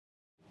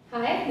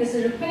Hi, this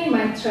is Rukmini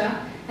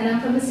Maitra and I'm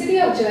from the city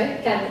of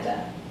Joy,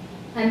 Calcutta.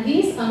 And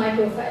these are my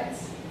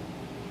profiles.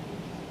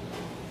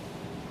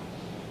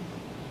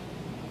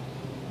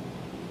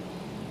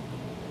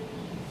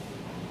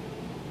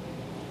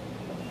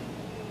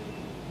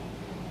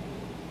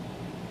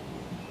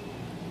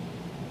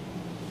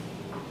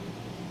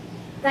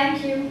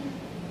 Thank you.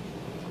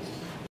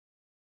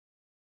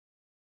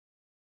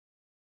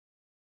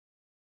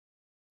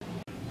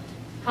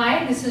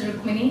 Hi, this is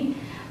Rukmini.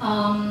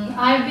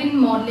 I've been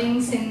modeling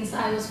since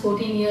I was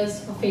 14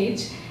 years of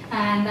age,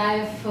 and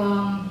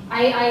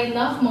I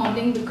love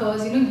modeling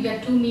because you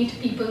get to meet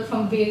people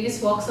from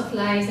various walks of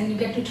life and you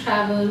get to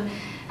travel,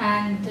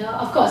 and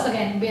of course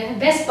again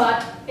best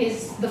part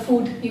is the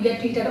food you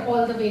get to eat at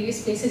all the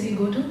various places you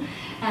go to.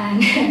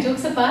 And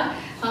jokes apart,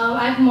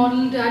 I've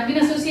been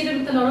associated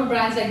with a lot of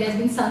brands, like there's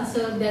been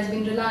Sunsilk, there's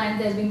been Reliant,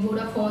 there's been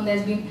Vodafone,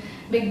 there's been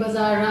Big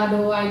Bazaar,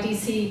 Rado,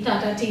 ITC,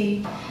 Tata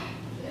Tea,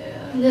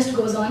 list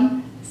goes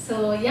on.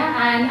 So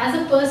yeah, and as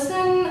a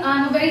person,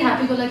 I'm a very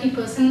happy-go-lucky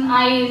person.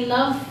 I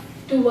love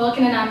to work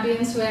in an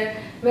ambience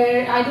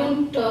where I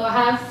don't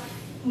have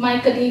my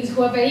colleagues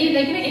who are very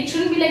it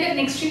shouldn't be like an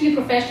extremely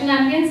professional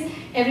ambience.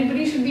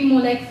 Everybody should be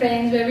more like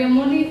friends, where we're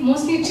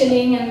mostly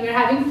chilling and we're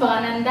having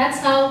fun, and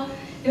that's how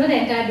the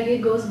entire day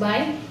goes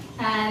by.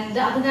 And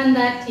other than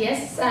that,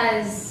 yes,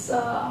 as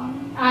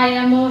I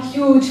am a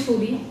huge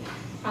foodie,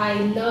 I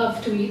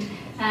love to eat.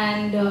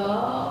 And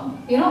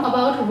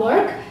about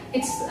work,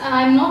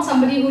 I'm not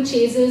somebody who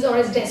chases or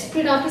is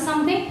desperate after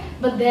something,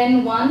 but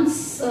then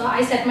once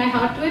I set my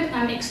heart to it,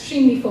 I'm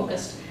extremely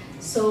focused.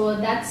 So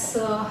that's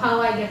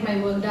how I get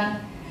my work done.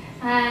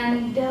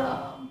 And